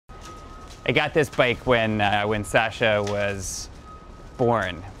I got this bike when Sasha was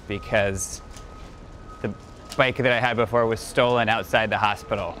born, because the bike that I had before was stolen outside the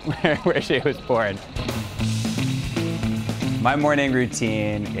hospital where she was born. My morning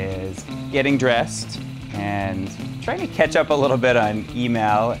routine is getting dressed and trying to catch up a little bit on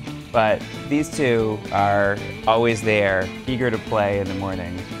email, but these two are always there, eager to play in the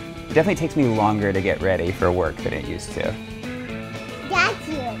morning. It definitely takes me longer to get ready for work than it used to. That's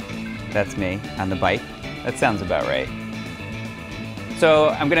you. That's me on the bike. That sounds about right. So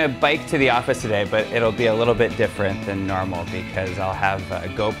I'm gonna bike to the office today, but it'll be a little bit different than normal because I'll have a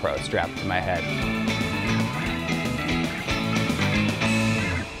GoPro strapped to my head.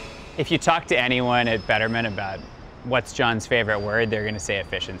 If you talk to anyone at Betterment about what's Jon's favorite word, they're gonna say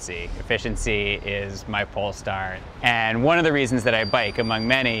efficiency. Efficiency is my pole star. And one of the reasons that I bike, among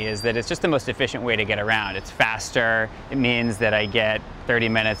many, is that it's just the most efficient way to get around. It's faster. It means that I get 30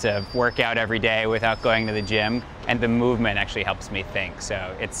 minutes of workout every day without going to the gym. And the movement actually helps me think.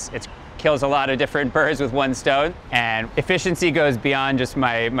 So it kills a lot of different birds with one stone. And efficiency goes beyond just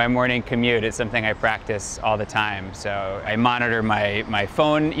my morning commute. It's something I practice all the time. So I monitor my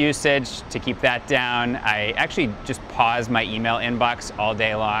phone usage to keep that down. I actually just pause my email inbox all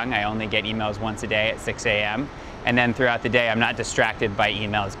day long. I only get emails once a day at 6 a.m. And then throughout the day, I'm not distracted by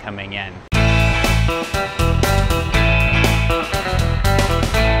emails coming in.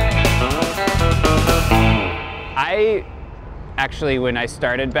 Actually, when I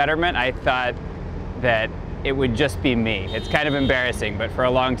started Betterment, I thought that it would just be me. It's kind of embarrassing, but for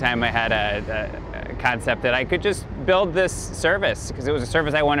a long time I had a concept that I could just build this service because it was a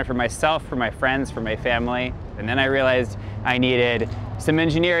service I wanted for myself, for my friends, for my family. And then I realized I needed some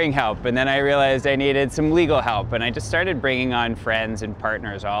engineering help, and then I realized I needed some legal help, and I just started bringing on friends and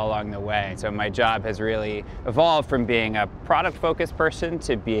partners all along the way. So my job has really evolved from being a product-focused person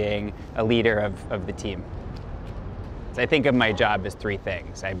to being a leader of the team. I think of my job as three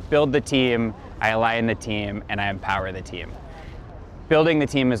things. I build the team, I align the team, and I empower the team. Building the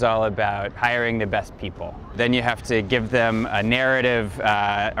team is all about hiring the best people. Then you have to give them a narrative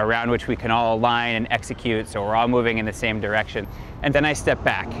around which we can all align and execute so we're all moving in the same direction. And then I step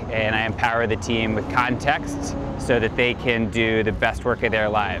back and I empower the team with context so that they can do the best work of their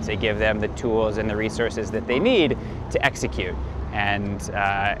lives. I give them the tools and the resources that they need to execute. And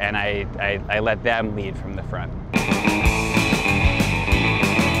I let them lead from the front.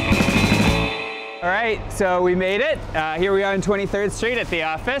 All right, so we made it. Here we are on 23rd Street at the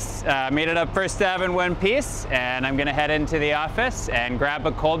office. Made it up First Ave in one piece, and I'm gonna head into the office and grab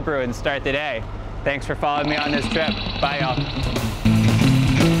a cold brew and start the day. Thanks for following me on this trip. Bye, y'all.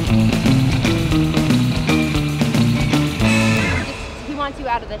 He wants you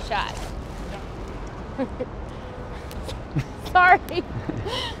out of the shot. Sorry.